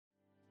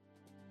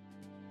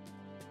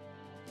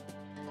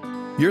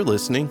You're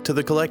listening to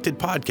the Collected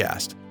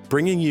Podcast,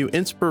 bringing you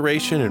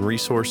inspiration and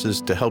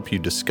resources to help you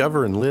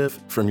discover and live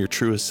from your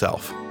truest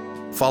self.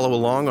 Follow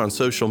along on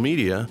social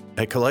media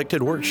at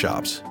Collected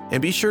Workshops,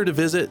 and be sure to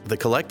visit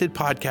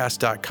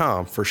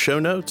thecollectedpodcast.com for show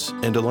notes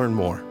and to learn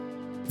more.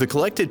 The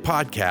Collected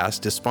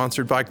Podcast is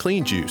sponsored by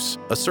Clean Juice,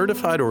 a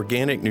certified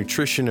organic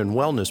nutrition and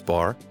wellness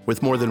bar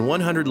with more than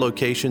 100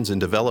 locations in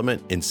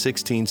development in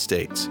 16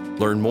 states.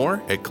 Learn more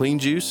at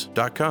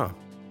cleanjuice.com.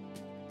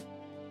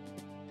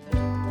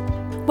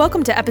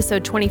 Welcome to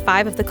episode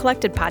 25 of the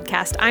Collected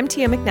Podcast. I'm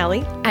Tia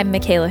McNelly. I'm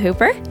Michaela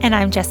Hooper. And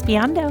I'm Jess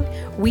Biondo.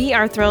 We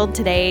are thrilled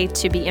today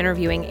to be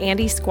interviewing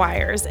Andy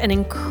Squyres, an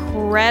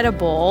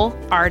incredible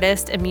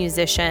artist and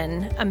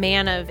musician, a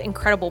man of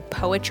incredible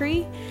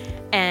poetry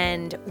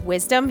and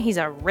wisdom. He's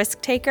a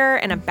risk taker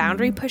and a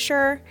boundary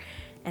pusher,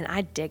 and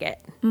I dig it.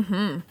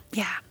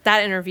 Yeah,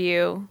 that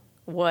interview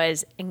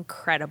was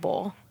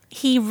incredible.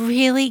 He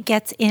really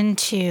gets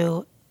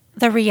into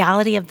the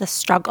reality of the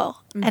struggle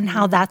and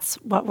how that's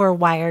what we're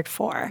wired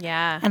for.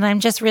 Yeah. And I'm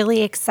just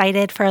really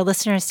excited for our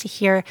listeners to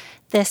hear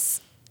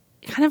this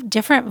kind of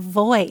different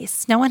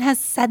voice. No one has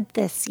said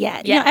this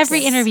yet. Yes. You know,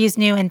 every interview is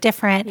new and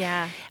different.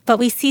 Yeah. But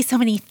we see so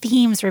many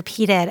themes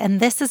repeated, and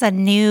this is a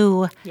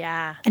new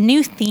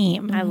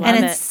theme. I love and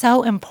it. it's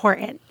so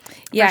important.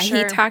 Yeah, For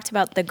sure. he talked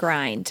about the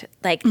grind,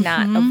 like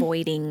not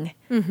avoiding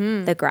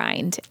the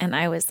grind. And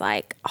I was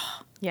like, oh,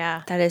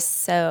 Yeah. that is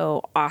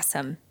so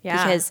awesome.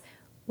 Yeah. Because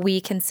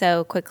we can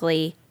so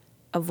quickly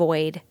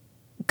avoid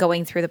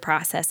going through the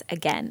process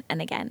again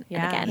and again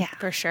and again. Yeah.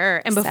 For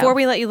sure. And So- before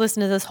we let you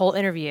listen to this whole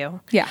interview,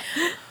 Yeah.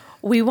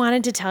 we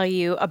wanted to tell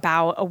you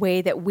about a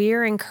way that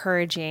we're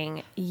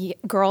encouraging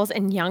girls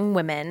and young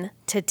women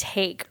to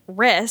take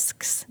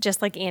risks,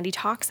 just like Andy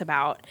talks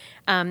about,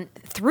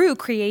 through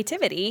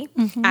creativity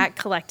at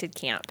Collected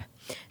Camp.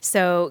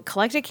 So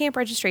Collected Camp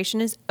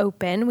registration is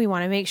open. We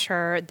want to make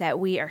sure that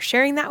we are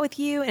sharing that with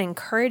you and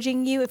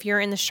encouraging you, if you're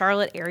in the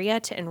Charlotte area,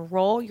 to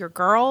enroll your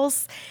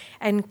girls.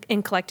 And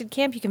in Collected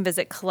Camp, you can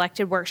visit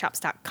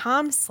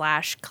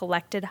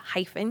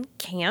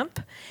collectedworkshops.com/collected-camp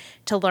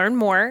to learn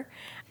more.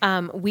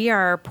 We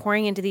are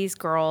pouring into these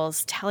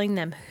girls, telling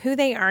them who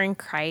they are in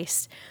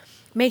Christ,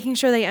 making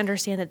sure they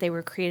understand that they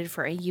were created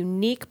for a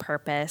unique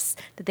purpose,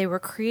 that they were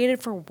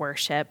created for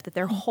worship, that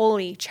they're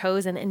holy,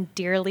 chosen, and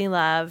dearly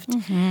loved,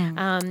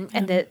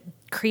 and that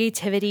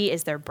creativity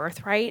is their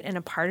birthright and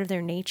a part of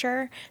their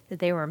nature, that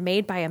they were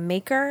made by a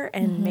maker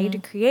and made to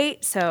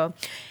create. So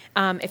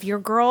if your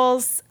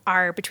girls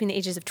are between the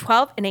ages of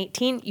 12 and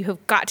 18, you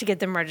have got to get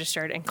them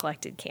registered in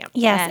Collected Camp.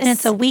 Yes, and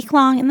it's a week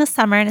long in the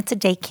summer, and it's a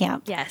day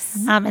camp. Yes.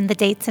 And the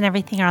dates and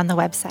everything are on the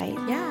website.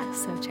 Yeah,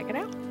 so check it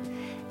out.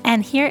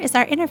 And here is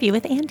our interview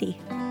with Andy.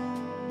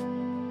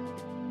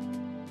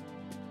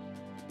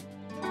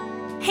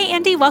 Hey,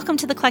 Andy, welcome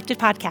to the Collected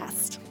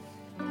Podcast.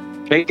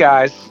 Hey,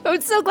 guys. I'm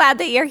so glad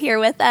that you're here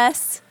with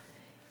us.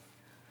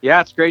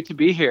 Yeah, it's great to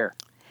be here.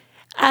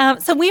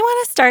 So we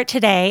want to start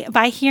today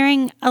by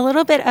hearing a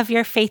little bit of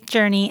your faith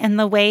journey and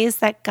the ways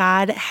that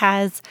God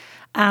has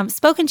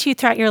spoken to you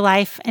throughout your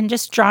life and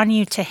just drawn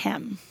you to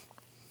Him.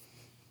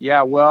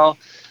 Yeah, well,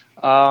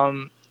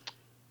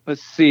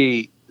 let's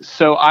see.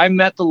 So I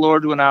met the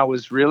Lord when I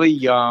was really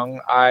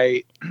young.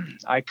 I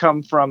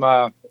come from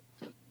a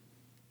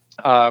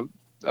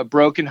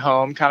broken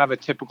home, kind of a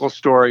typical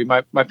story.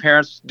 My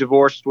parents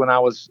divorced when I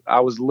was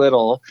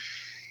little.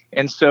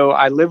 And so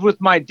I lived with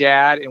my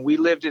dad, and we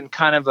lived in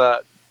kind of a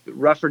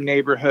rougher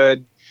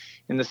neighborhood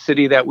in the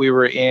city that we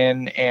were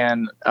in.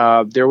 And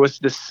there was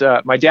this,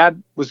 my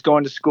dad was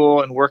going to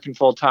school and working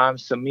full time.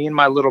 So me and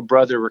my little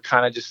brother were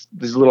kind of just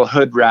these little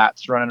hood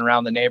rats running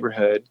around the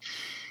neighborhood.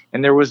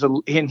 And there was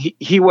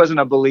he wasn't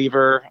a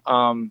believer.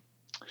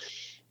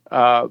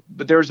 But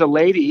there was a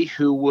lady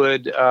who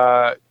would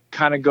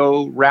kind of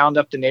go round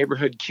up the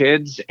neighborhood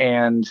kids.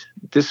 And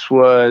this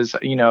was,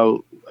 I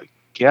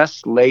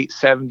guess late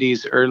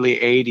 70s, early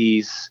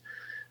 80s.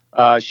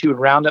 She would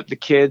round up the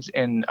kids,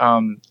 and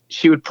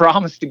she would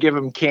promise to give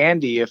them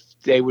candy if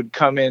they would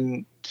come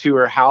in to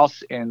her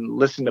house and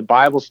listen to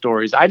Bible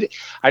stories. I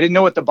didn't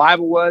know what the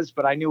Bible was,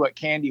 but I knew what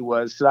candy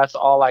was. So that's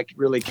all I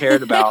really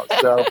cared about.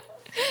 So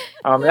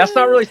that's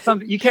not really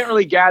something you can't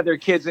really gather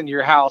kids into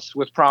your house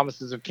with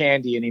promises of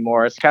candy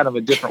anymore. It's kind of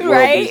a different world.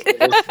 Right? These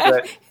days,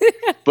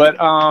 but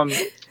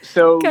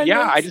so Goodness.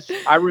 yeah,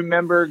 I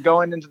remember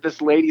going into this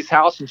lady's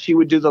house, and she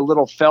would do the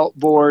little felt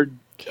board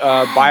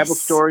Bible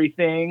story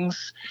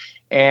things.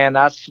 And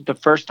that's the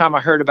first time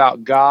I heard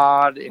about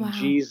God and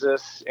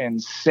Jesus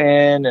and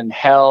sin and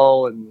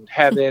hell and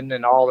heaven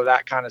and all of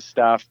that kind of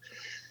stuff.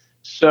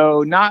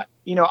 So not,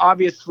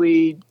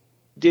 obviously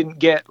didn't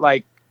get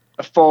like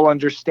a full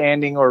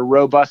understanding or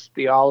robust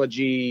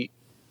theology,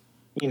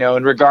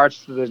 in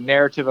regards to the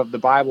narrative of the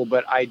Bible.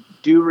 But I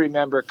do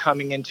remember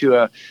coming into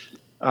a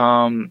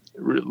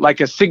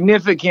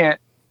significant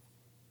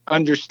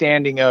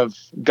understanding of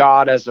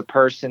God as a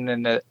person,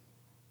 and that,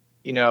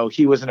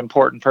 he was an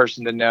important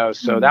person to know.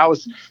 So that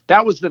was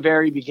the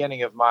very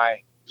beginning of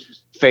my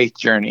faith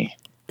journey.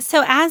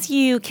 So as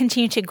you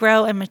continue to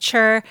grow and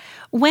mature,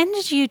 when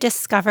did you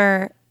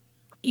discover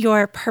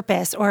your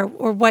purpose or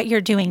what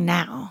you're doing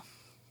now?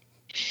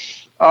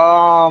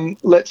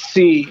 Let's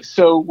see.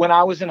 So when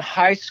I was in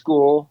high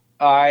school,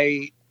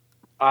 I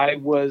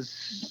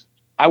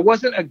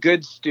wasn't a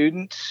good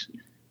student,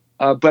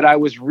 but I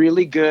was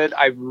really good.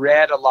 I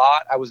read a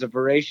lot. I was a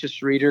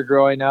voracious reader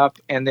growing up,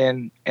 and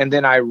then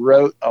I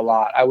wrote a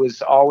lot. I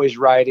was always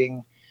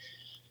writing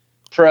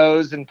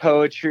prose and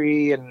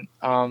poetry,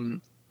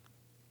 and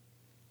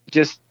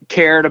just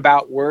cared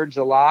about words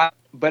a lot.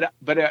 But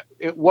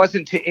it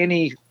wasn't to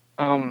any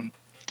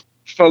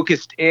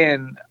focused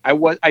in.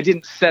 I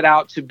didn't set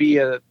out to be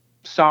a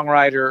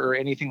songwriter or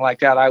anything like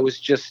that. I was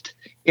just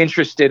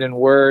interested in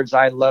words.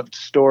 I loved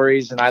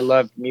stories and I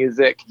loved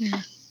music.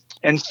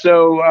 And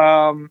so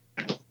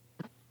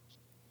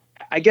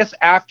I guess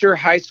after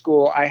high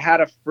school, I had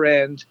a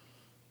friend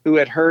who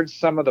had heard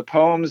some of the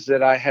poems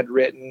that I had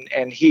written,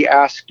 and he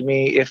asked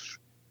me if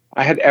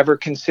I had ever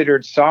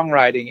considered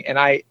songwriting, and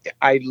I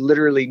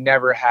literally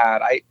never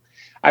had.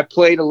 I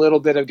played a little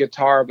bit of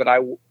guitar, but I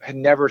had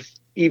never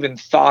even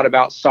thought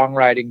about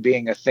songwriting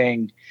being a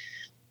thing.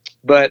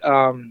 But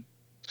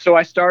so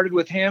I started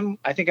with him.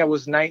 I think I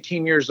was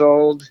 19 years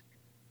old,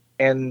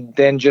 and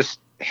then just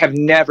have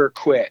never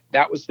quit.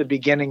 That was the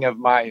beginning of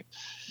my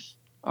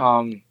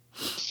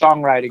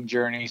songwriting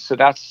journey. So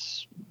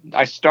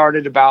I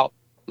started about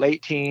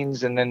late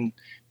teens and then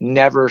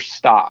never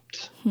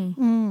stopped.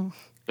 So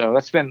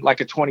that's been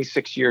like a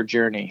 26-year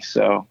journey.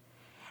 So.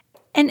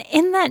 And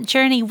in that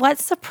journey, what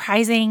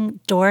surprising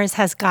doors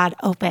has God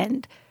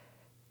opened?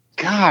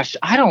 Gosh,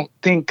 I don't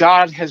think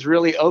God has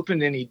really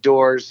opened any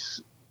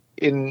doors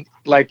in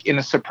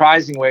a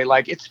surprising way.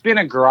 Like, it's been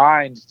a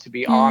grind, to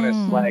be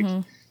honest. Like,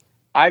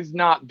 I've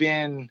not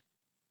been,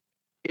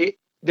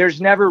 there's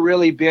never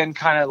really been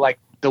kind of like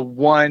the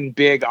one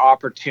big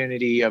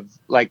opportunity of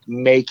like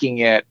making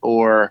it,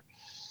 or,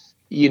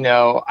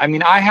 I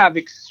mean, I have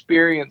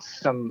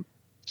experienced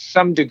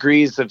some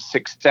degrees of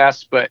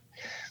success, but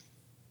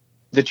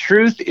the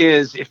truth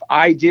is, if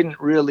I didn't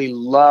really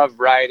love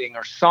writing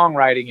or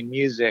songwriting and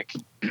music,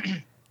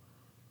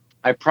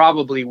 I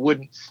probably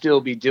wouldn't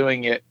still be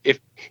doing it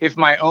if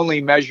my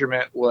only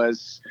measurement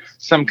was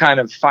some kind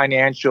of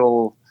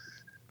financial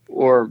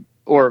or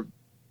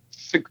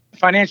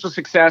financial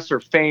success or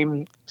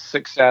fame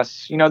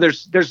success.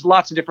 There's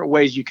lots of different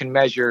ways you can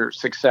measure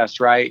success,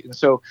 right? And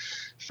so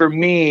for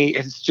me,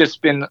 it's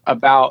just been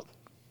about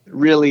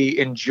really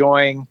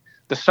enjoying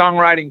the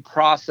songwriting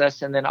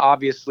process, and then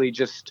obviously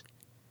just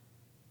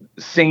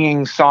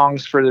singing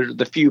songs for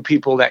the few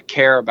people that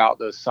care about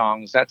those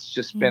songs. That's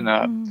just been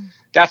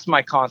that's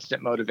my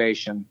constant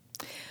motivation.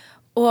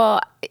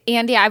 Well,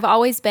 Andy, I've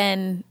always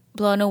been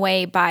blown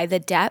away by the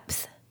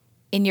depth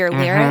in your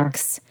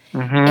lyrics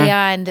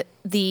and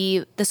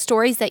the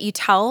stories that you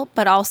tell,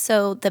 but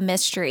also the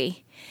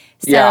mystery.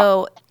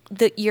 So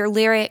your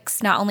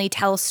lyrics not only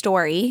tell a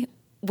story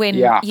when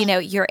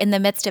you're in the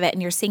midst of it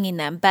and you're singing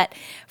them, but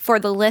for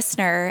the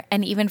listener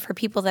and even for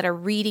people that are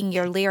reading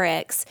your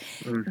lyrics,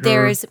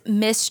 there's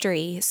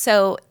mystery.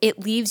 So it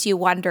leaves you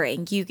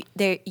wondering.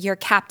 You're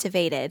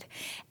captivated,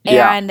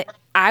 and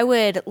I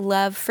would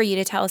love for you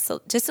to tell us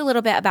just a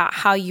little bit about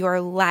how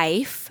your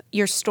life,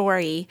 your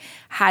story,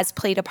 has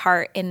played a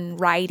part in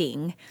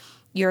writing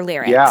your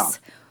lyrics.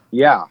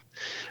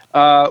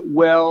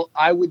 Well,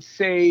 I would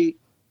say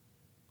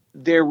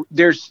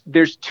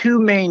there's two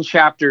main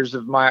chapters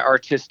of my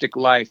artistic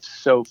life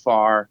so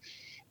far.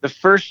 The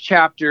first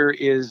chapter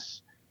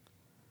is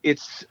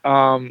it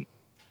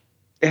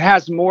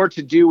has more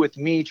to do with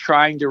me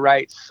trying to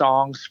write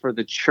songs for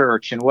the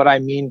church. And what I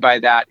mean by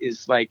that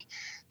is, like,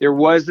 there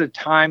was a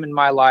time in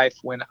my life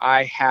when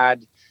I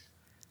had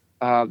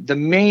the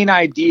main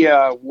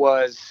idea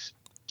was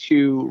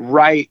to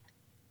write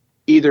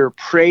either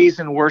praise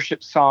and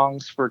worship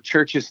songs for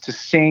churches to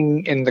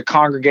sing in the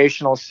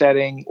congregational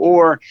setting,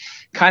 or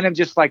kind of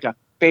just like a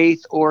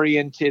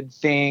faith-oriented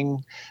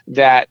thing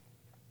that,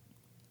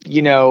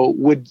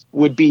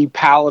 would be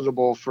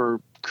palatable for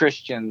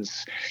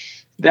Christians.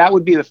 That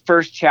would be the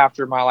first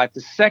chapter of my life.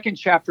 The second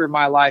chapter of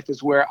my life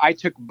is where I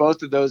took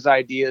both of those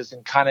ideas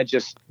and kind of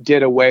just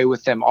did away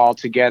with them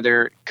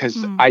altogether,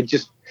 because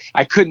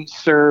I couldn't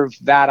serve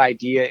that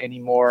idea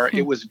anymore.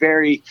 It was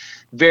very,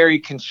 very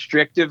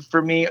constrictive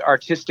for me,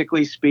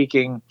 artistically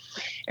speaking.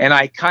 And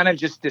I kind of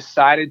just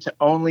decided to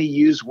only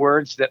use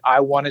words that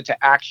I wanted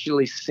to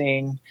actually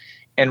sing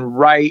and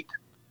write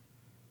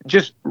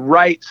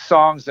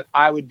songs that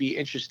I would be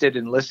interested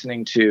in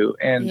listening to.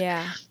 And,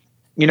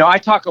 I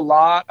talk a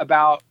lot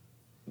about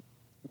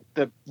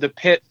the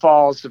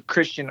pitfalls of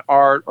Christian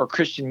art or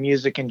Christian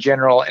music in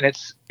general. And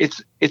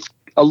it's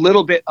a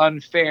little bit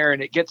unfair,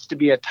 and it gets to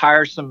be a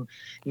tiresome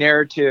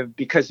narrative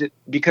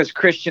because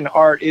Christian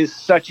art is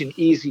such an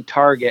easy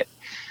target.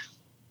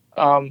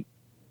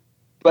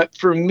 But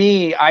for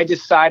me, I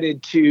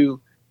decided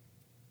to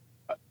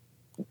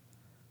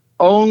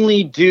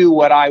only do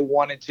what I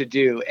wanted to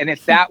do. And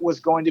if that was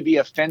going to be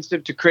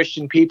offensive to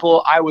Christian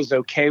people, I was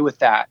okay with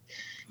that.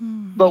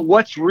 But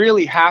what's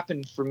really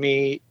happened for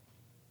me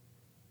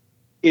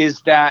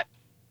is that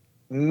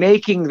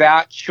making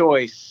that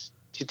choice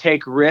to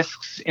take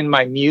risks in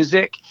my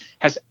music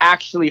has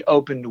actually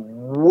opened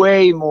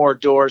way more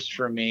doors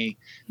for me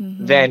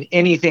than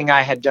anything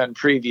I had done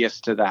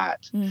previous to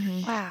that.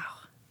 Wow.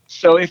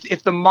 So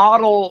if the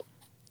model,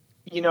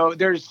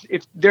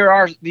 if there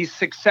are these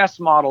success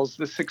models,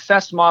 the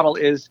success model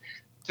is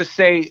to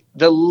say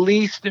the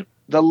least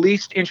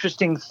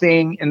interesting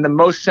thing in the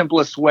most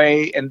simplest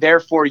way, and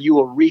therefore you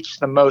will reach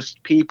the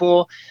most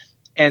people.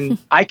 And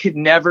I could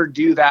never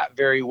do that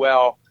very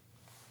well,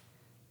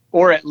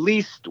 or at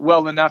least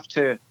well enough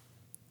to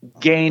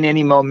gain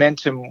any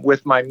momentum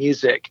with my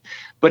music.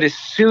 But as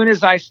soon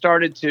as I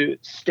started to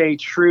stay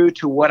true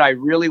to what I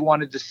really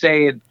wanted to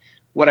say and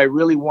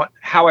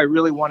how I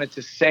really wanted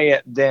to say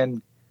it,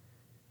 then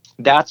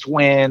that's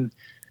when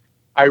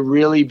I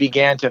really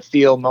began to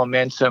feel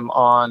momentum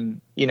on,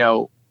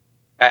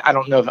 I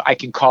don't know if I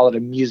can call it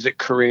a music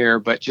career,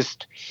 but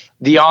just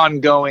the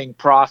ongoing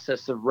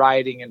process of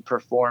writing and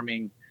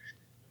performing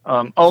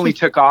only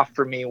took off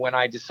for me when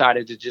I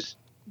decided to just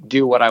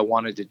do what I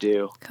wanted to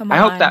do. Come on.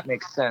 I hope that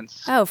makes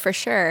sense. Oh, for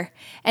sure.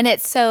 And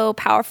it's so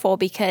powerful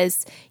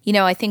because,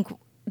 I think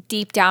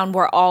deep down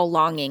we're all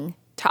longing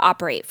to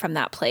operate from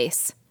that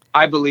place.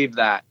 I believe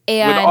that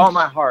with all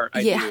my heart.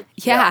 I do.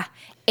 Yeah.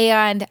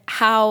 And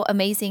how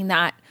amazing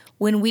that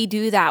when we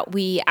do that,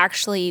 we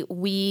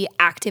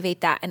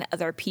activate that in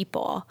other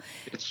people.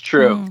 It's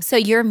true. So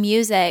your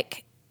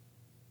music,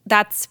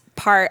 that's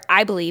part,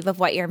 I believe, of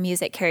what your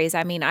music carries.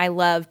 I mean, I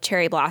love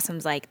Cherry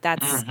Blossoms. Like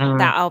that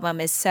album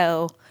is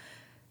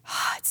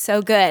it's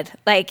so good.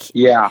 Like,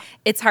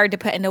 it's hard to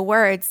put into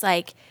words.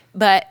 Like,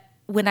 but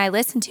when I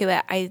listen to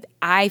it,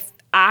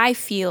 I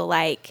feel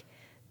like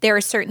there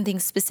are certain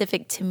things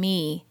specific to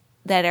me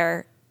that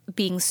are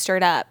being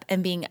stirred up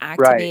and being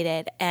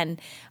activated. Right. And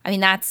I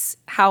mean, that's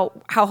how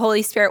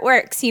Holy Spirit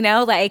works,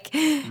 like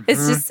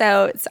it's just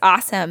it's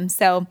awesome.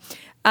 So,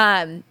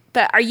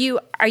 but are you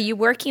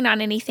working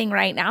on anything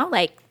right now?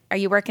 Like, are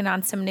you working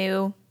on some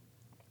new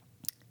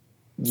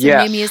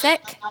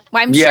music?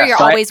 Well, I'm sure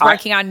you're always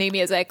working on new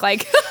music.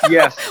 Like,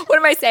 yes. What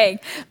am I saying?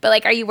 But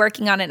like, are you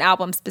working on an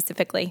album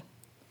specifically?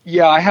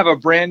 Yeah, I have a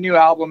brand new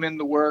album in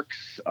the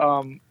works.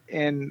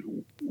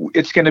 And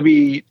it's going to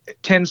be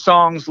 10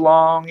 songs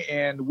long,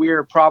 and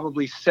we're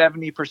probably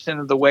 70%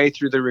 of the way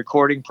through the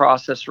recording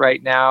process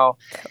right now.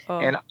 Oh.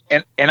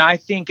 And I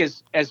think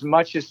as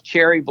much as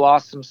Cherry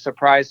Blossom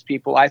surprised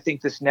people, I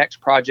think this next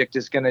project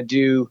is going to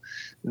do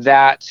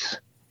that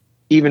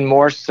even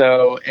more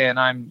so. And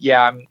I'm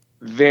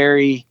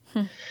very,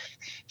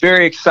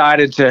 very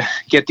excited to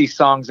get these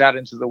songs out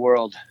into the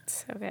world.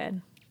 So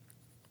good.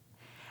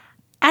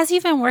 As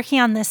you've been working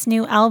on this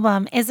new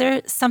album, is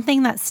there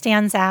something that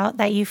stands out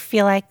that you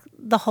feel like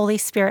the Holy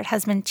Spirit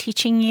has been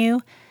teaching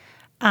you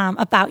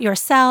about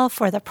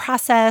yourself or the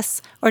process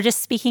or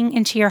just speaking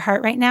into your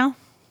heart right now?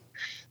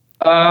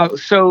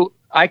 So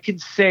I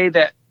could say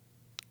that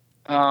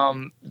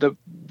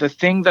the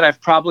thing that I've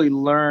probably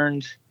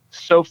learned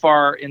so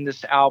far in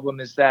this album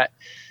is that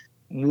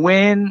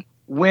when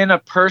a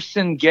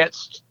person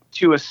gets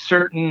to a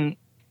certain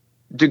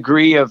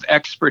degree of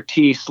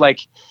expertise,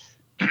 like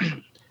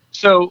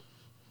so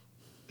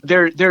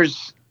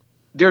there's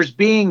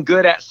being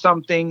good at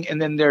something, and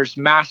then there's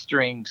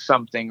mastering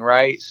something,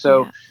 right?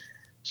 So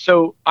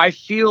I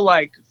feel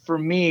like for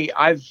me,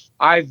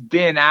 I've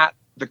been at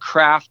the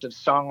craft of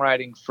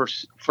songwriting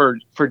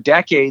for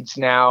decades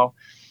now,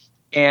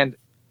 and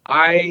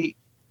I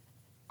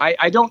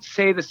don't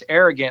say this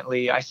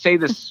arrogantly. I say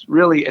this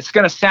really, it's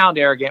going to sound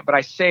arrogant, but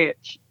I say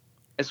it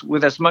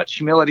with as much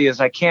humility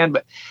as I can.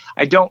 But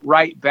I don't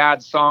write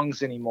bad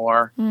songs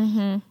anymore.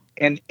 Mm-hmm.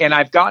 And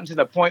I've gotten to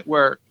the point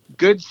where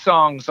good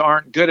songs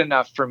aren't good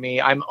enough for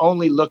me. I'm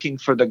only looking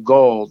for the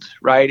gold,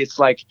 right? It's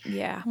like,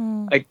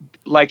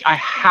 like I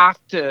have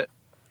to,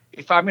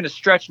 if I'm going to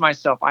stretch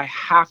myself, I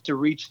have to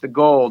reach the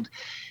gold.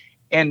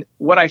 And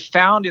what I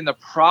found in the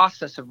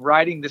process of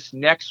writing this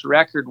next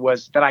record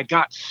was that I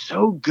got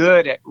so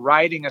good at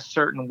writing a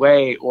certain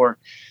way or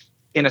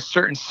in a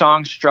certain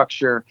song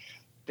structure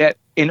that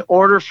in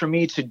order for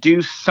me to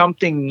do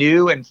something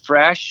new and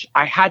fresh,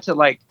 I had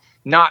to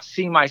not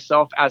see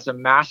myself as a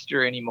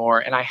master anymore.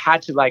 And I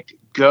had to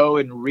go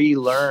and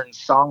relearn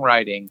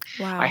songwriting.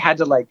 Wow. I had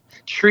to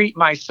treat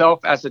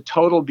myself as a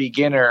total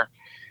beginner.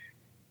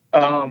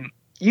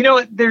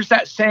 There's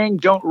that saying,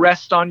 don't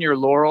rest on your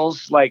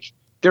laurels.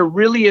 There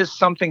really is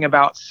something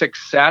about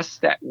success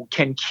that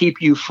can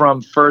keep you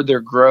from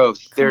further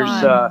growth.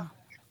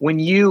 When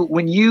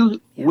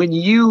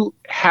you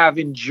have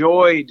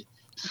enjoyed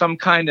some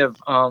kind of,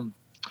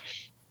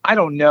 I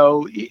don't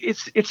know,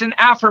 it's an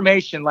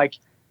affirmation.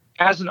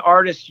 As an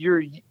artist,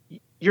 you're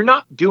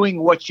not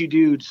doing what you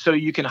do so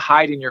you can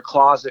hide in your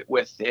closet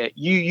with it.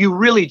 You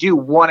really do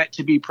want it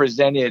to be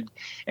presented,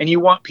 and you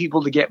want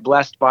people to get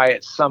blessed by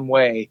it some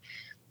way.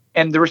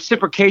 And the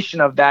reciprocation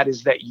of that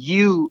is that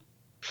you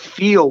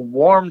feel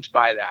warmed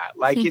by that.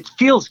 It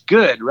feels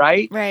good,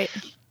 right? Right.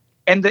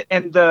 And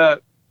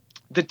the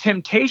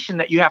temptation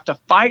that you have to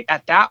fight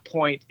at that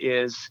point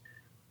is,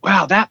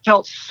 wow, that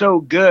felt so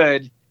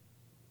good.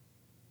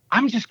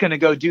 I'm just going to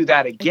go do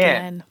that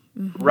again.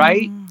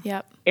 right?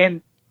 Yep.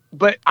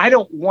 But I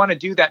don't want to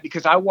do that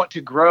because I want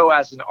to grow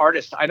as an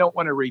artist. I don't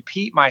want to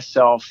repeat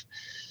myself.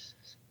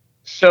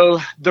 So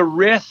the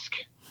risk,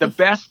 the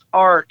best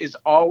art is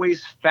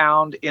always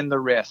found in the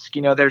risk.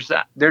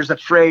 There's a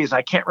phrase,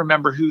 I can't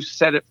remember who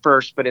said it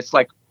first, but it's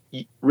like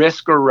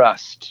risk or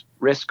rust.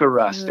 Ooh,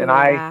 And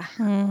yeah.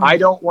 I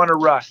don't want to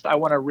rust. I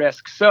want to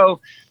risk.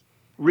 So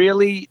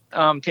really,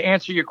 to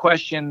answer your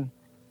question,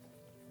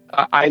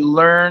 I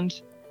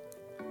learned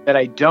that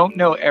I don't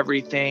know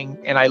everything,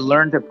 and I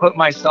learned to put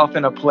myself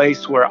in a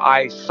place where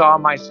I saw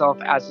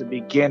myself as a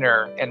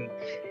beginner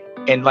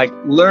and like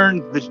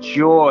learned the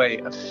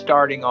joy of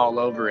starting all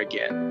over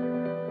again.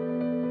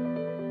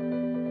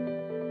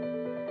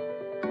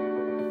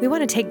 We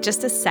want to take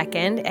just a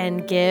second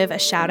and give a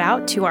shout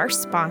out to our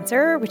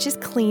sponsor, which is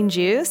Clean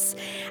Juice.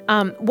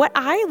 What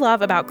I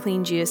love about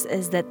Clean Juice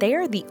is that they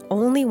are the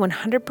only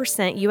 100%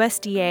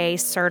 USDA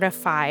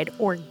certified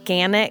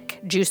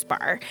organic juice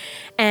bar.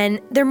 And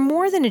they're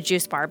more than a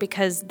juice bar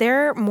because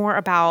they're more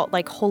about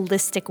like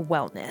holistic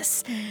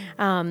wellness.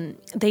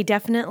 They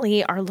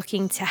definitely are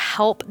looking to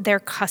help their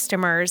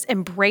customers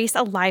embrace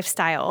a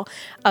lifestyle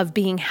of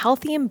being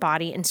healthy in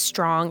body and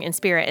strong in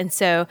spirit. And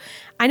so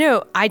I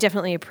know I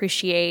definitely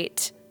appreciate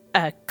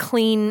a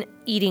clean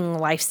eating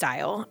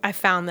lifestyle. I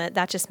found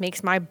that just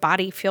makes my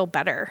body feel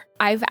better.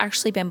 I've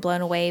actually been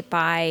blown away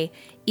by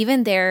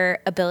even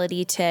their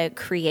ability to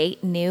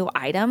create new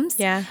items.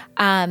 Yeah.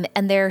 And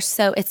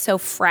it's so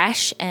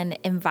fresh and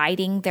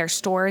inviting. Their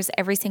stores,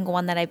 every single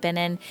one that I've been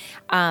in,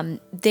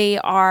 they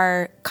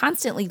are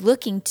constantly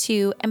looking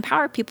to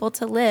empower people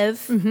to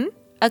live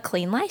a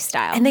clean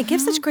lifestyle. And they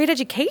give such great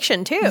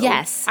education too.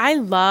 Yes. I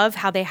love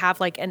how they have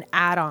like an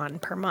add-on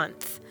per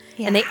month.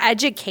 Yeah. And they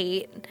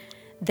educate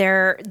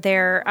their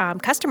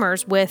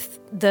customers with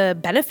the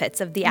benefits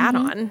of the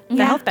add-on,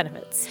 the health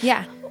benefits.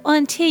 Yeah. Well,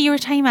 and Tia, you were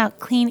talking about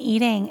clean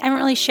eating. I haven't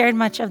really shared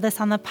much of this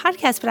on the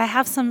podcast, but I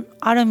have some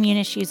autoimmune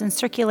issues and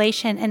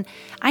circulation, and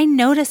I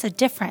notice a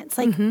difference.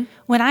 Like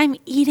when I'm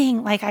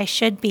eating like I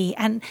should be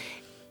and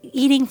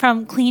eating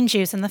from Clean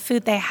Juice and the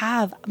food they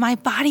have, my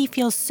body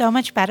feels so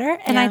much better,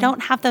 and I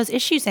don't have those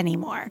issues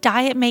anymore.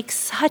 Diet makes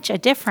such a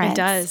difference. It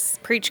does.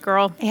 Preach,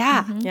 girl.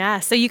 Yeah. Yeah.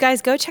 So you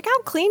guys go check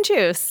out Clean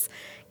Juice.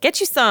 Get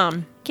you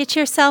some. Get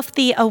yourself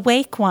the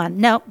awake one.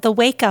 No, the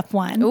wake up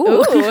one.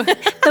 Ooh.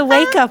 The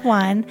wake up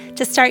one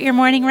to start your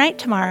morning right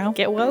tomorrow.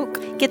 Get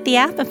woke. Get the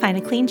app and find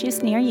a Clean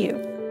Juice near you.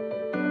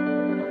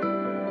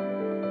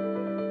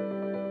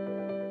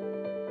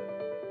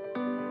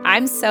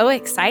 I'm so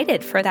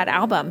excited for that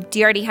album. Do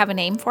you already have a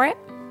name for it?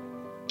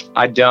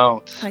 I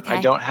don't. Okay.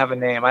 I don't have a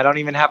name. I don't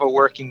even have a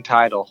working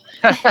title.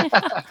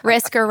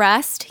 Risk or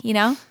Rust,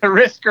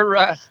 Risk or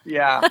Rust,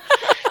 yeah.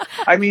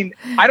 I mean,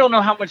 I don't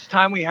know how much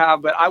time we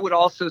have, but I would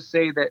also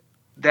say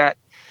that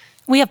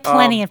We have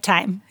plenty of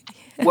time.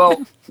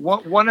 well,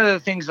 one of the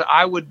things that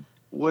I would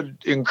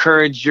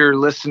encourage your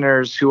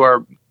listeners who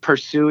are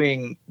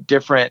pursuing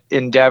different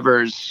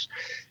endeavors,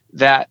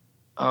 that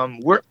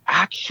we're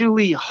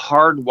actually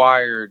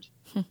hardwired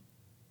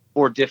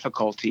for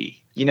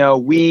difficulty.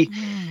 We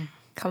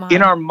Come on.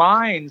 in our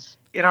minds,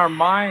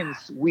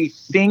 we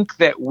think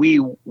that we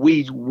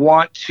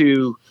want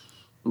to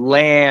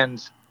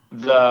land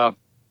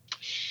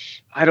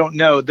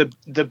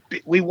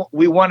we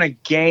want to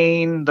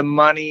gain the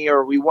money,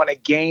 or we want to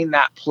gain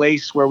that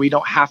place where we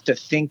don't have to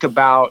think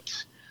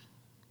about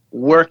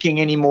working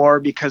anymore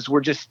because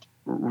we're just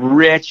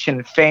rich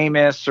and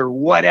famous or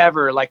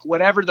whatever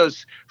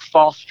those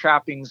false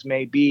trappings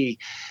may be.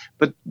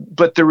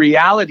 But the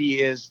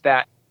reality is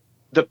that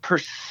the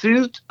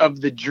pursuit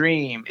of the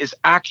dream is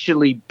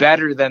actually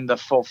better than the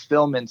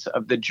fulfillment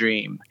of the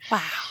dream.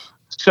 Wow.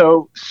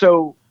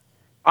 So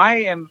I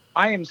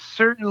am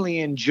certainly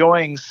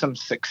enjoying some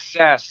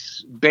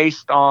success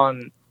based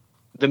on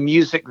the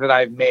music that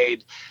I've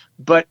made,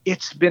 but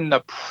it's been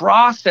the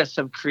process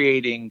of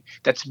creating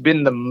that's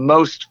been the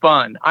most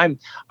fun. I'm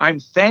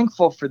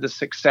thankful for the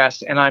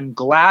success and I'm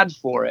glad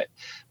for it,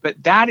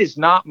 but that is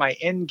not my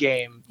end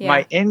game. Yeah.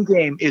 My end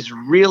game is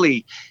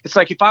really, it's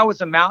like if I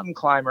was a mountain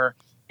climber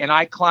and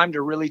I climbed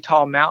a really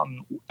tall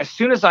mountain, as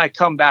soon as I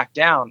come back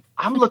down,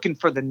 I'm looking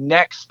for the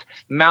next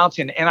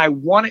mountain and I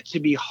want it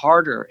to be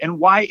harder. And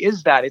why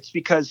is that? It's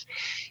because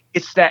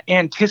it's that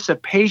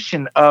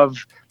anticipation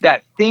of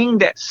that thing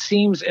that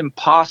seems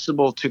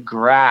impossible to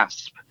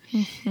grasp.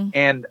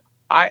 And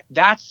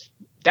that's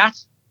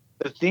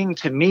the thing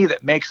to me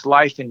that makes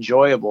life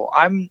enjoyable.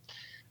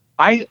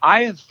 I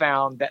have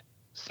found that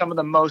some of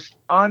the most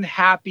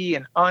unhappy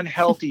and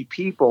unhealthy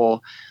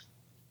people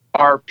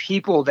are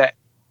people that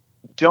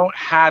don't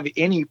have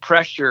any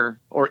pressure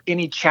or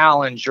any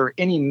challenge or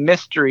any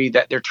mystery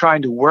that they're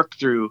trying to work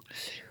through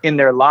in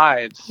their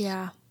lives.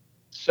 Yeah.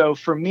 So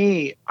for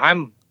me,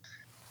 I'm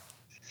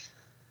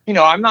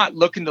not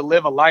looking to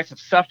live a life of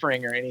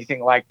suffering or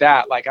anything like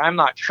that. Like, I'm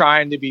not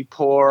trying to be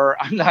poor.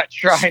 I'm not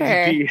trying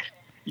to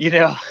be,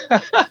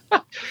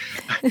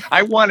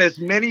 I want as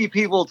many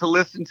people to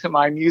listen to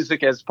my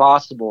music as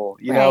possible,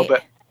 Right.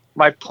 but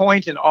my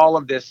point in all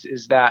of this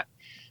is that,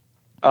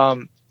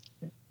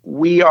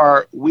 we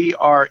are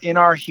in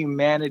our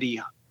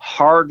humanity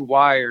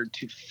hardwired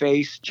to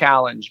face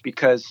challenge,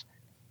 because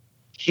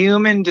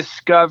human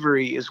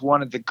discovery is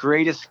one of the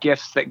greatest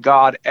gifts that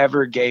God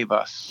ever gave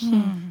us.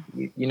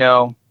 You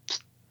know,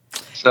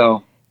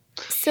 so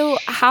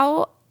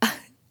how,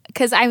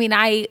 because I mean,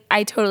 I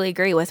totally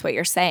agree with what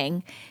you're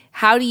saying.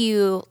 How do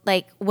you,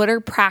 like, what are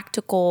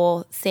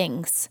practical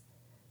things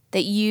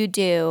that you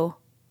do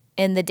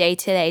in the day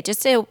to day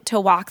just to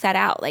walk that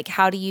out? Like,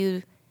 how do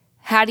you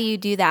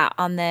do that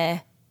in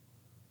the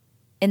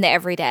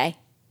everyday?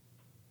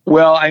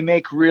 Well, I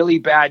make really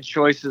bad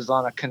choices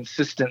on a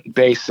consistent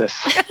basis.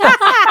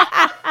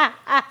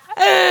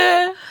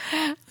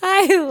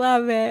 I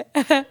love it.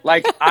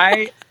 Like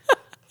I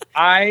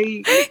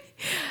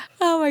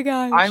Oh my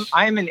gosh.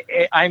 I'm an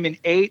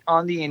 8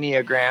 on the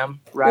Enneagram,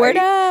 right? Word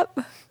up.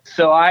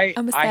 So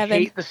I'm a 7.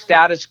 hate the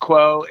status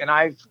quo, and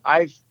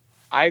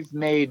I've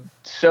made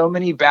so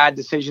many bad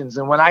decisions.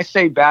 And when I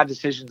say bad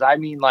decisions, I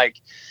mean like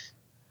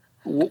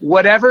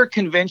whatever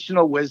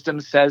conventional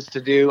wisdom says to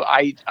do,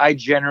 I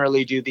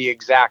generally do the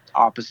exact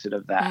opposite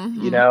of that,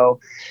 you know?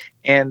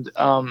 And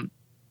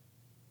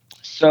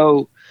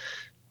so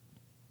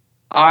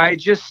I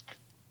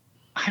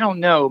don't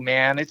know,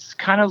 man. It's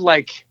kind of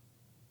like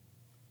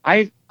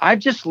I've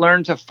just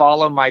learned to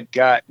follow my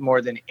gut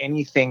more than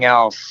anything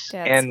else.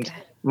 That's and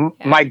good.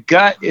 my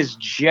gut is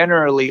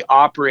generally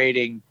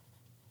operating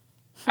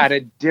at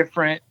a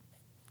different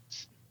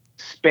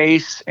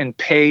space and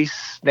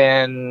pace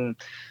than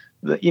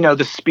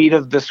the speed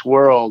of this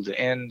world.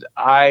 And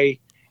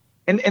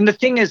the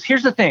thing is,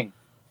 here's the thing.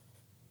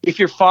 If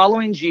you're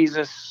following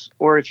Jesus,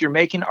 or if you're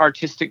making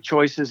artistic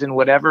choices in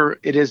whatever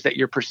it is that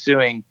you're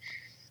pursuing,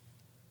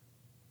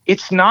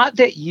 it's not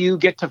that you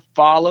get to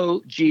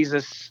follow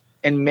Jesus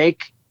and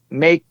make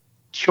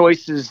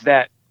choices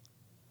that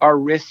are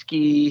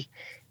risky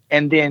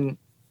and then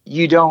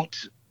you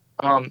don't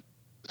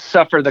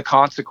suffer the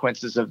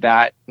consequences of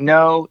that.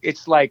 No,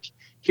 it's like,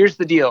 here's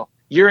the deal.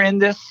 You're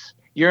in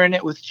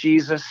it with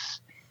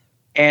Jesus.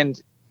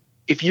 And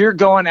if you're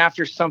going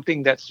after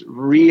something that's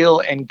real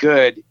and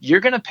good, you're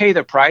going to pay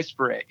the price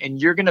for it,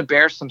 and you're going to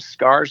bear some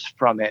scars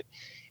from it.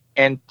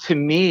 And to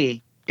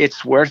me,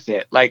 it's worth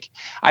it. Like,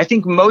 I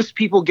think most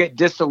people get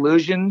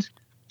disillusioned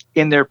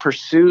in their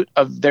pursuit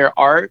of their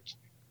art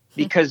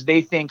because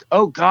they think,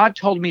 oh, God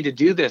told me to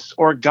do this,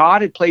 or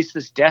God had placed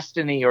this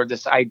destiny or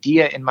this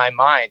idea in my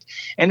mind.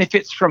 And if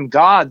it's from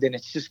God, then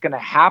it's just going to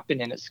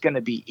happen, and it's going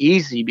to be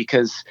easy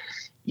because,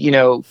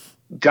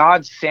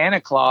 God's Santa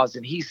Claus,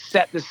 and he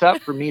set this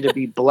up for me to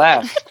be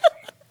blessed.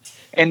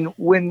 And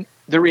when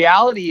the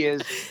reality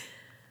is,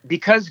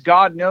 because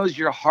God knows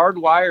you're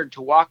hardwired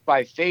to walk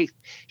by faith,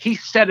 he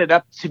set it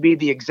up to be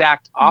the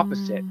exact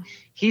opposite.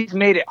 He's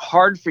made it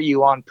hard for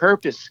you on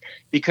purpose,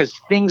 because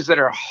things that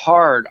are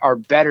hard are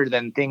better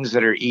than things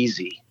that are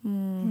easy.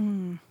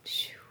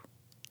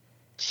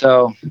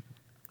 So,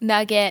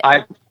 nugget.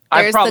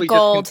 I probably the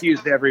gold. just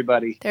confused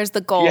everybody. There's the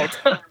gold.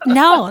 Yeah.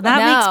 No,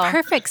 that makes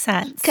perfect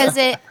sense. Because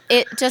it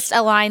just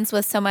aligns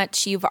with so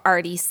much you've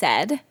already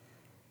said.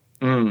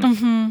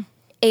 And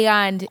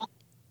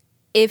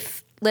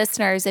if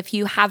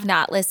you have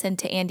not listened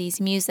to Andy's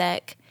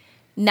music,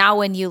 now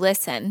when you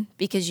listen,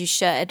 because you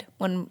should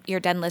when you're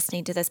done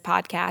listening to this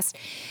podcast,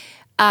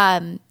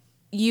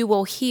 you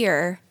will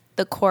hear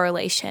the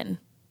correlation.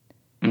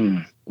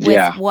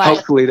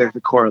 Hopefully there's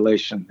a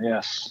correlation.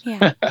 Yes.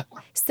 Yeah.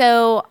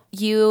 So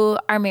you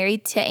are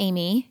married to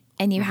Amy,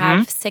 and you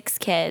have 6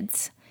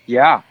 kids.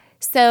 Yeah.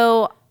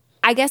 So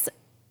I guess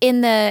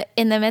in the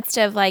midst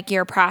of like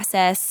your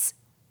process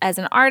as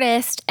an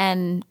artist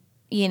and,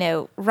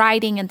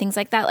 writing and things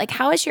like that, like,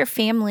 how has your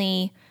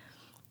family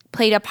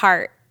played a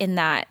part in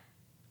that?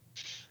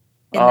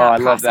 I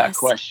love that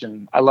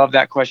question.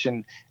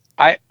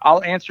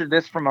 I'll answer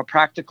this from a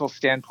practical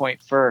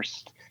standpoint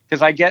first,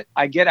 because I get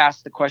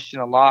asked the question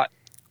a lot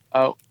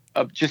of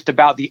just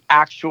about the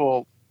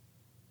actual,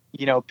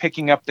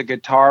 picking up the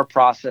guitar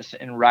process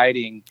and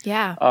writing.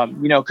 Yeah.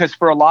 Because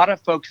for a lot of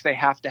folks, they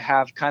have to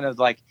have kind of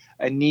like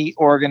a neat,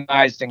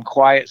 organized, and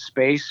quiet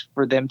space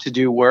for them to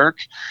do work.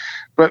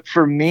 But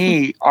for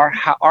me, our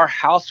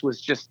house was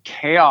just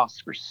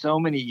chaos for so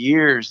many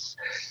years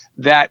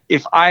that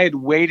if I had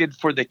waited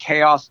for the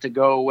chaos to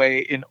go away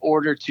in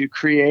order to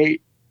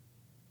create,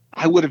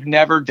 I would have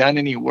never done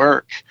any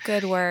work.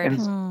 Good word.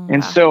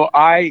 And so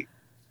I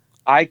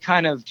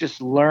kind of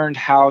just learned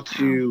how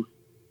to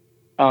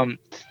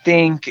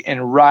think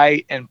and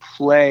write and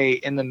play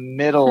in the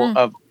middle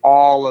of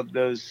all of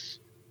those,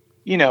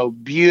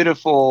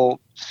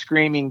 beautiful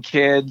screaming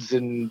kids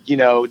and,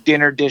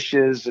 dinner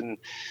dishes. And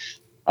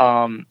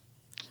I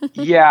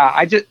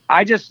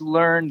just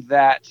learned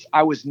that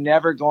I was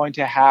never going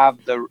to have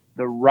the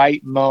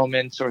right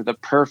moments or the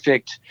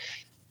perfect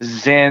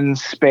Zen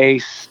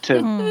space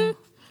to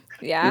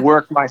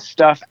work my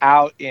stuff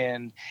out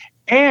in.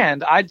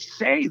 And I'd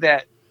say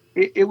that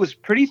it was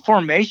pretty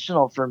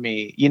formational for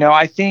me.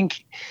 I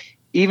think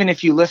even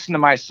if you listen to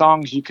my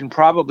songs, you can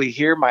probably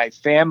hear my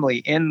family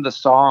in the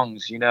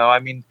songs. I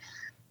mean,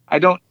 I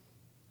don't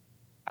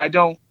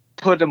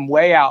put them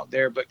way out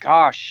there, but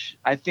gosh,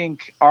 I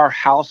think our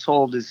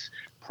household is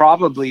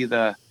probably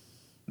the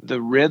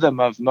rhythm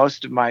of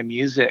most of my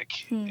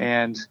music.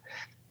 And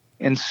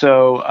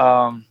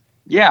so,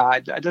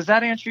 does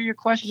that answer your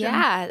question?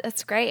 Yeah,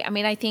 that's great. I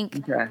mean, I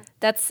think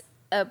that's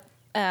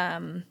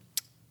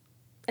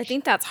I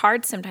think that's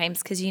hard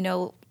sometimes because,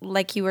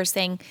 like you were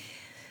saying,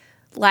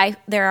 life,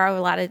 there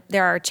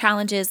are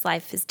challenges.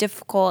 Life is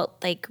difficult.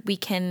 Like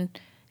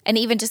and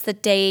even just the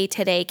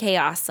day-to-day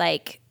chaos,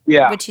 like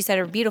which you said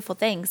are beautiful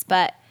things.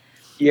 But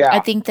I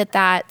think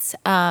that's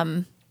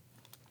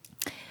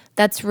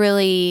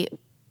really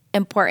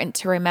important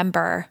to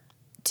remember,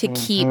 to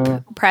keep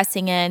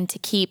pressing in, to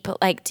keep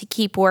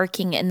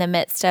working in the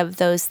midst of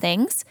those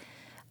things.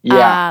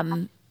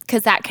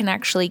 Because that can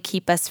actually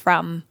keep us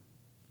from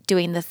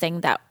doing the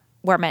thing that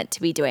we're meant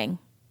to be doing.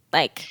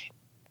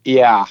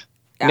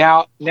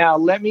 Now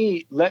let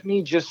me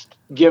just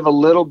give a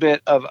little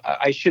bit of,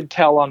 I should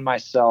tell on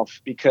myself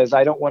because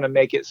I don't want to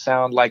make it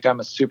sound like I'm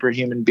a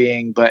superhuman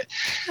being, but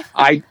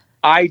I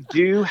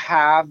do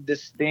have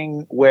this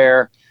thing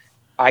where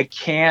I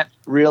can't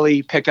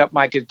really pick up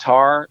my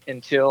guitar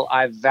until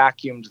I've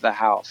vacuumed the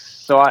house.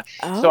 So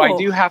I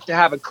do have to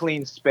have a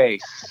clean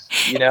space,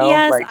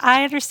 Yes,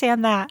 I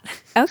understand that.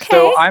 Okay.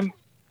 So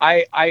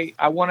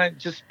I want to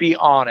just be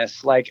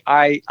honest. Like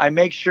I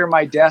make sure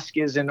my desk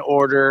is in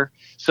order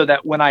so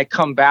that when I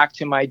come back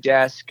to my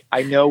desk,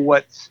 I know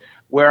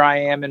where I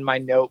am in my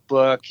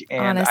notebook.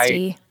 And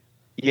honesty.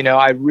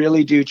 I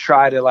really do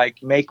try to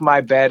make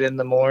my bed in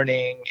the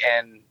morning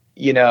and,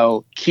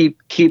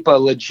 keep a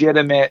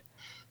legitimate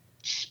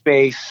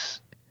space.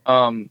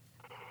 And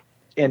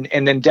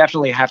then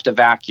definitely have to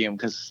vacuum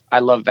because I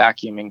love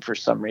vacuuming for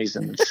some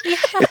reason.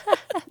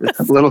 It's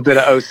a little bit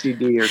of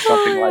OCD or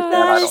something like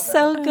that. I don't know.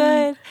 So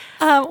good.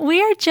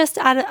 We are just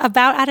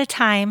about out of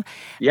time.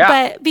 Yeah.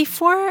 But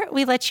before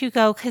we let you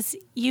go, because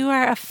you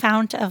are a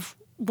fount of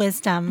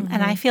wisdom,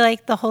 and I feel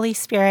like the Holy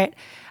Spirit,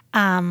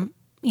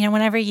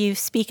 whenever you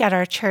speak at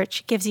our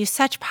church, gives you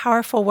such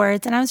powerful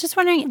words. And I was just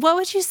wondering, what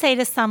would you say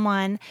to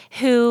someone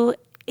who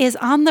is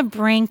on the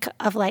brink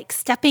of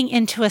stepping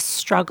into a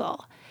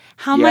struggle?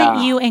 How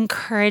might you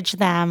encourage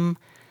them?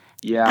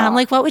 Yeah.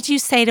 What would you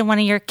say to one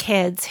of your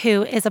kids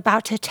who is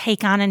about to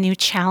take on a new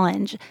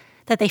challenge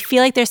that they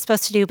feel like they're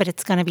supposed to do, but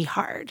it's going to be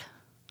hard?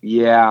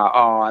 Yeah.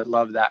 Oh, I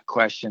love that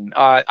question.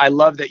 I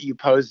love that you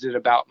posed it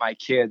about my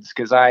kids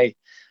because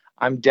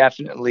I'm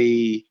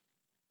definitely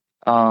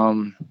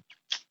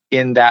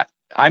in that.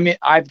 I mean,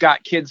 I've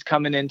got kids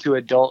coming into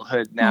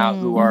adulthood now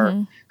who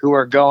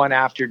are going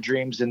after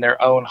dreams in their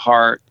own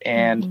heart.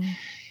 And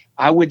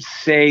I would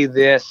say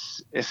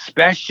this,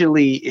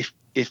 especially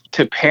if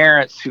to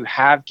parents who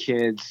have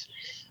kids,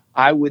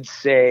 I would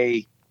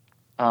say,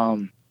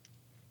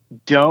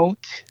 don't,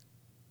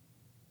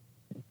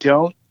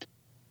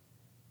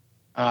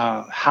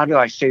 how do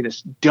I say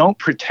this? Don't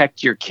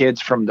protect your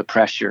kids from the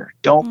pressure.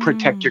 Don't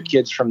protect your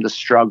kids from the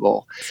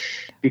struggle,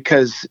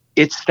 because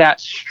it's that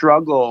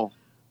struggle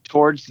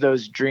towards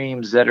those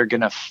dreams that are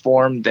going to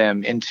form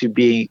them into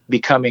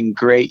becoming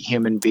great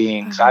human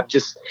beings. I've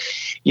just,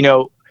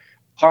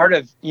 part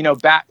of,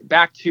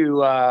 back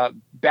to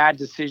bad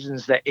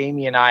decisions that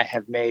Amy and I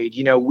have made.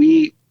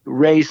 We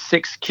raised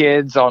 6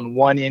 kids on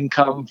one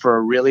income for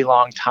a really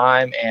long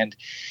time. And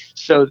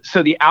so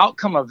the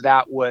outcome of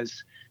that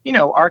was,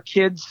 our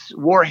kids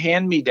wore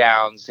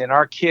hand-me-downs and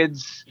our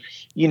kids,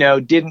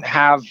 didn't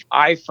have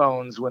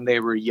iPhones when they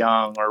were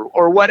young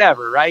or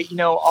whatever, right?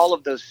 All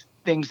of those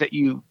things that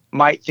you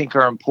might think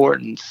are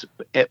important.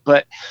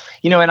 But,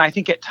 and I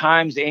think at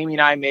times Amy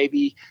and I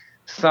maybe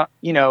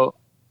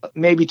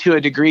to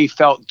a degree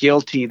felt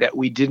guilty that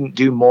we didn't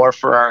do more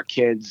for our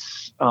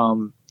kids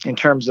in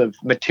terms of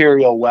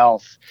material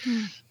wealth.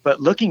 But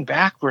looking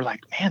back, we're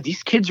like, man,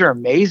 these kids are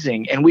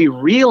amazing. And we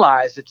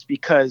realize it's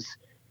because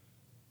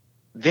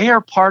they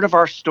are part of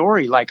our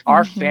story.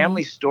 Our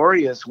family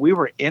story is we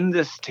were in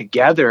this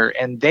together,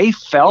 and they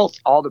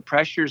felt all the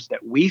pressures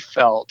that we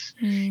felt,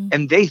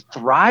 and they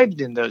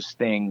thrived in those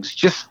things.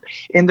 Just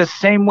in the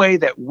same way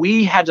that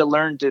we had to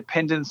learn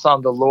dependence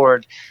on the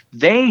Lord,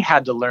 they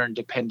had to learn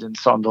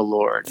dependence on the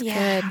Lord.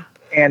 Yeah.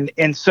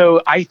 And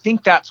so I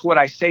think that's what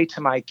I say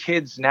to my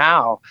kids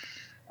now.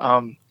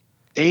 I've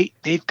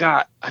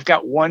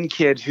got one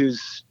kid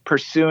who's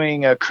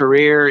pursuing a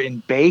career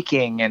in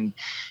baking, and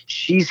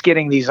she's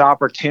getting these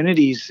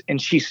opportunities,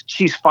 and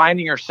she's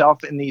finding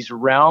herself in these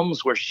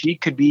realms where she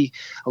could be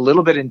a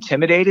little bit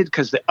intimidated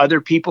because the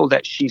other people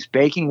that she's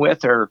baking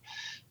with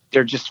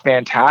they're just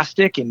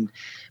fantastic.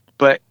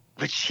 But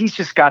she's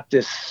just got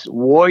this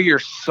warrior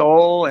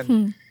soul.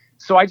 And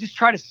so I just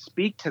try to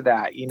speak to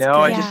that,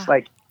 I just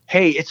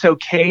hey, it's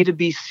okay to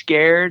be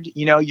scared.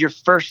 Your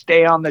first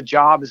day on the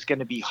job is going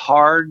to be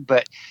hard,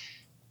 but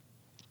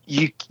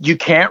you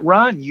can't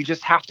run. You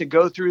just have to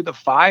go through the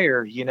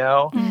fire,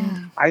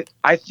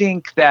 I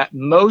think that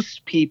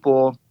most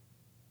people,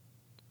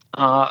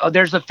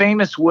 there's a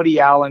famous Woody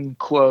Allen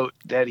quote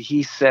that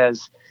he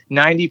says,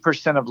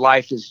 90% of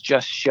life is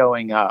just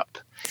showing up.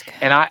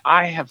 And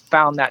I have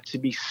found that to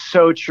be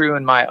so true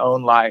in my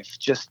own life.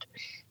 Just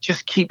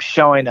just keep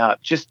showing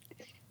up. Just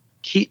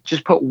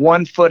put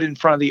one foot in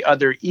front of the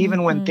other,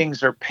 even when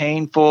things are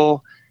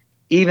painful,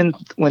 even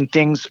when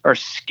things are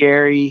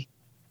scary.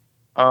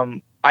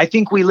 I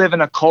think we live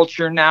in a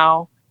culture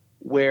now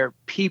where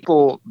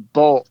people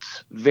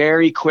bolt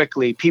very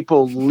quickly.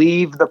 People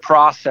leave the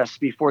process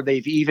before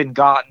they've even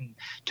gotten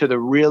to the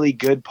really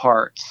good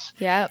parts.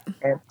 Yep.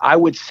 And I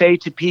would say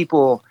to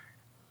people,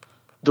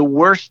 the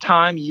worst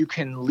time you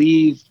can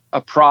leave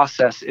a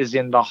process is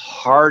in the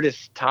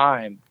hardest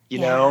time, you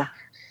know?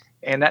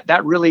 And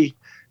that really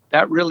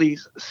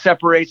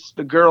separates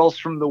the girls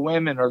from the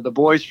women or the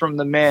boys from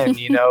the men,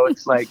 you know?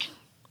 It's like,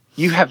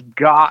 you have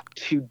got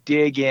to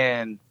dig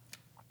in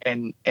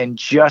and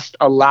just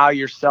allow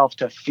yourself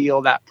to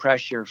feel that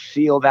pressure,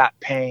 feel that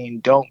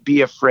pain. Don't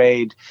be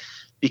afraid,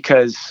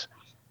 because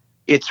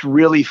it's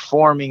really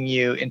forming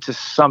you into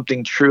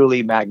something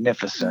truly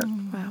magnificent.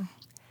 Wow.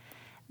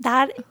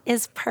 That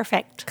is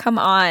perfect. Come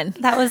on.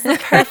 That was the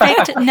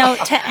perfect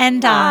note to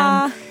end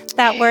on,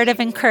 that word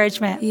of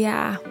encouragement.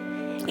 Yeah.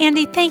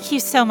 Andy, thank you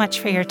so much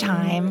for your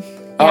time.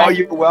 Oh,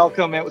 you're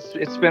welcome.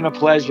 It's been a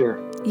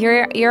pleasure.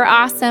 You're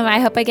awesome.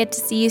 I hope I get to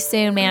see you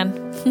soon,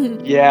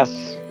 man. Yes.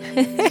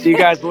 See you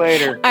guys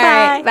later. All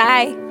right.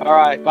 Bye. All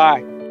right.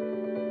 Bye.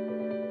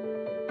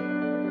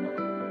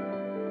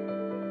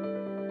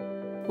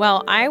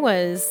 Well, I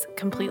was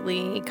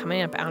completely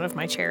coming up out of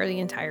my chair the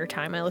entire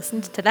time I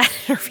listened to that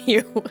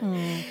interview.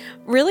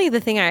 Really,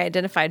 the thing I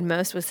identified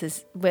most was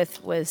his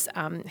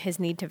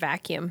need to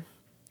vacuum.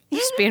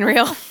 Just being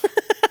real.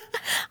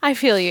 I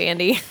feel you,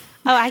 Andy.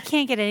 Oh, I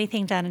can't get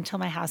anything done until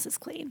my house is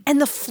clean. And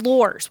the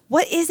floors.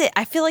 What is it?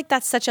 I feel like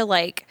that's such a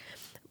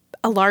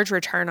large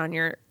return on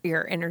your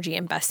energy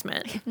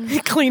investment,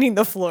 cleaning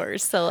the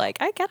floors. So I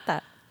get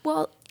that.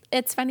 Well,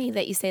 it's funny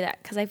that you say that,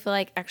 because I feel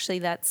like actually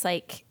that's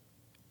that's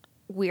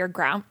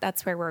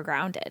where we're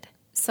grounded.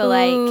 So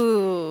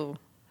Ooh.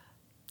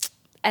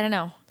 I don't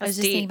know. I was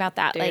just deep, thinking about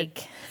that. dude.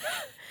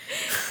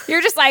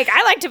 You're just I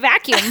like to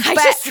vacuum. I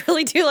just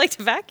really do like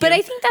to vacuum. But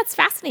I think that's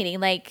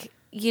fascinating.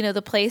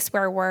 The place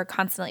where we're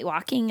constantly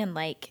walking and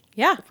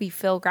we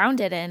feel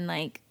grounded and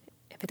if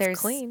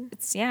it's clean.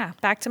 It's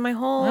back to my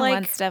whole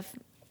one stuff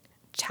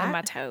chat. on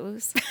my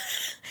toes.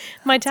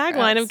 My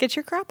tagline of "Get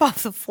your crap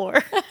off the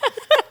floor."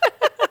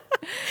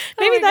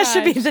 Maybe that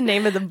should be the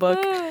name of the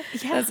book.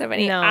 That's so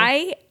funny. No.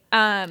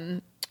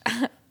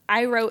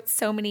 I wrote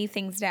so many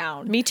things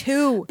down. Me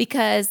too.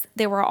 Because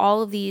there were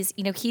all of these,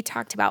 he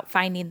talked about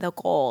finding the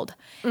gold.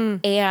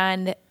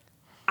 And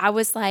I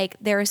was like,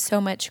 there is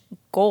so much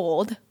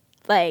gold,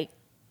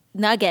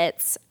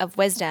 nuggets of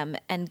wisdom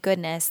and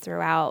goodness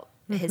throughout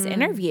his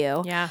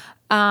interview. Yeah.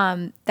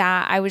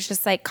 That I was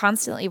just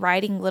constantly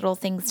writing little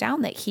things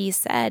down that he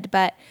said,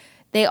 but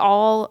they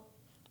all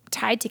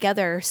tied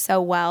together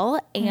so well.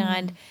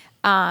 And,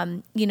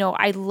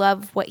 I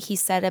love what he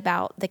said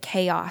about the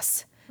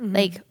chaos,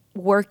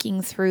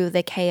 working through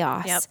the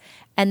chaos. Yep.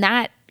 And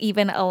that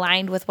even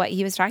aligned with what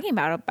he was talking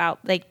about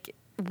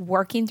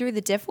working through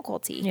the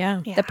difficulty,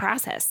 the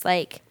process,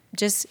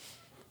 just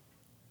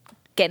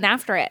getting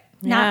after it.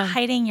 Not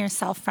hiding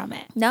yourself from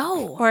it.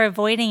 No. Or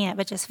avoiding it,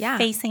 but just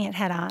facing it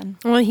head on.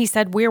 Well, he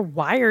said we're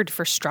wired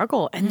for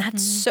struggle, and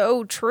that's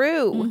so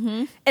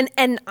true.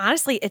 And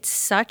honestly, it's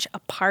such a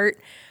part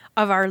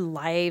of our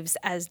lives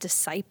as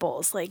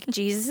disciples.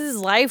 Jesus'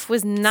 life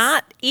was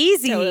not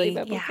easy. Totally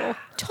biblical. Yeah.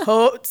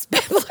 Totes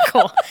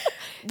biblical.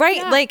 Right?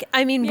 Yeah.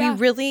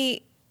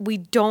 We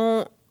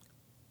don't,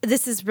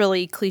 this is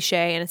really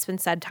cliche and it's been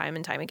said time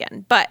and time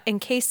again, but in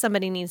case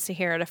somebody needs to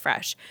hear it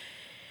afresh,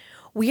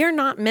 we are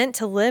not meant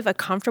to live a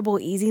comfortable,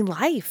 easy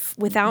life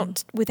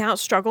without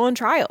struggle and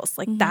trials.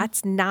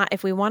 That's not,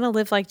 if we want to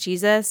live like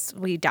Jesus,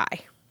 we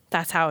die.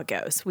 That's how it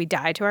goes. We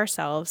die to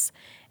ourselves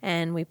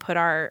and we put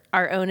our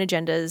own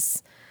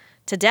agendas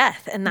to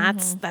death. And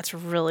that's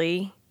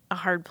really a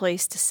hard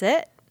place to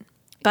sit.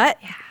 But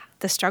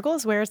the struggle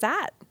is where it's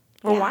at.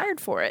 We're wired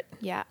for it.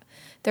 Yeah.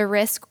 The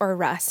risk or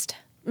rust.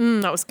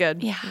 That was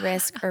good. Yeah.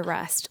 Risk or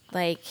rust.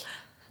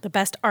 The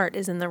best art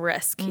is in the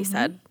risk, he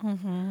said.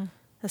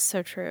 That's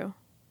so true.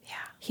 Yeah.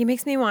 He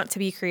makes me want to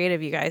be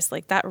creative, you guys.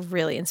 That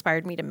really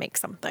inspired me to make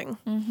something.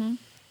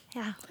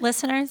 Yeah.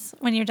 Listeners,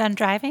 when you're done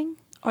driving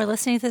or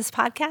listening to this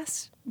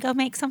podcast, go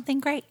make something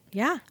great.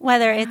 Yeah.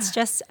 Whether it's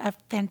just a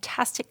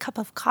fantastic cup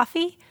of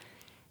coffee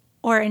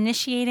or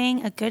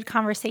initiating a good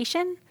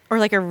conversation. Or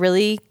a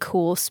really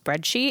cool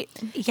spreadsheet.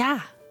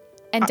 Yeah.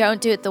 And don't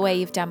do it the way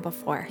you've done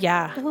before.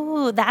 Yeah.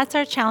 Ooh, that's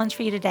our challenge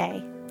for you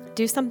today.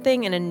 Do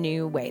something in a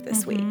new way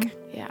this week.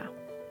 Yeah.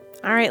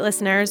 All right,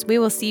 listeners, we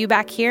will see you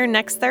back here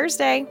next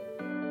Thursday.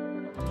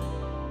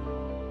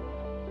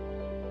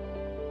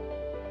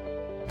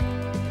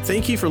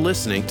 Thank you for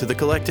listening to the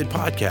Collected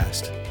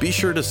Podcast. Be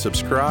sure to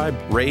subscribe,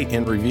 rate,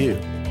 and review.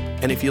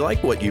 And if you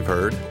like what you've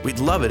heard, we'd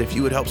love it if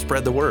you would help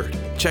spread the word.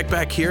 Check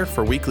back here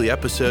for weekly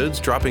episodes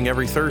dropping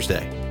every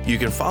Thursday. You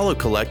can follow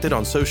Collected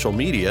on social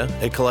media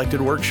at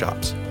Collected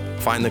Workshops.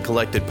 Find the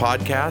Collected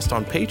Podcast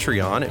on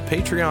Patreon at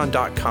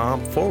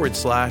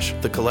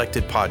patreon.com/The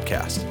Collected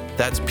Podcast.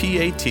 That's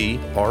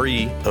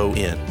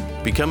Patreon.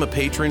 Become a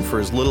patron for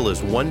as little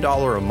as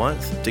 $1 a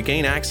month to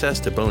gain access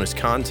to bonus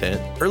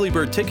content, early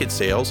bird ticket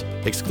sales,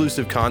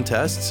 exclusive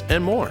contests,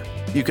 and more.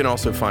 You can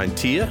also find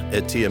Tia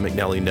at Tia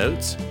McNelly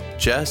Notes,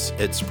 Jess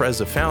at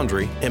Spreza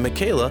Foundry, and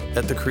Michaela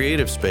at The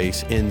Creative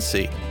Space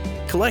NC.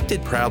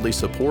 Collected proudly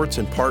supports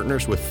and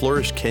partners with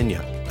Flourish Kenya,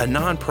 a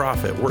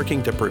nonprofit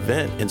working to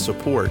prevent and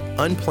support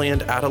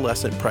unplanned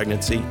adolescent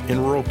pregnancy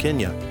in rural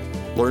Kenya.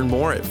 Learn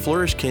more at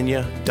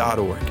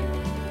flourishkenya.org.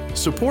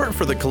 Support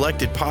for the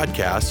Collected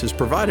podcast is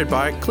provided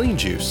by Clean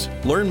Juice.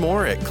 Learn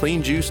more at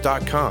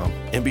cleanjuice.com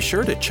and be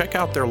sure to check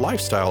out their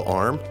lifestyle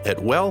arm at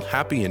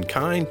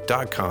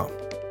wellhappyandkind.com.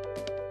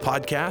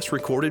 Podcast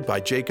recorded by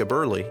Jacob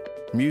Early.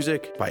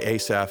 Music by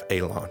Asaph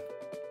Alon.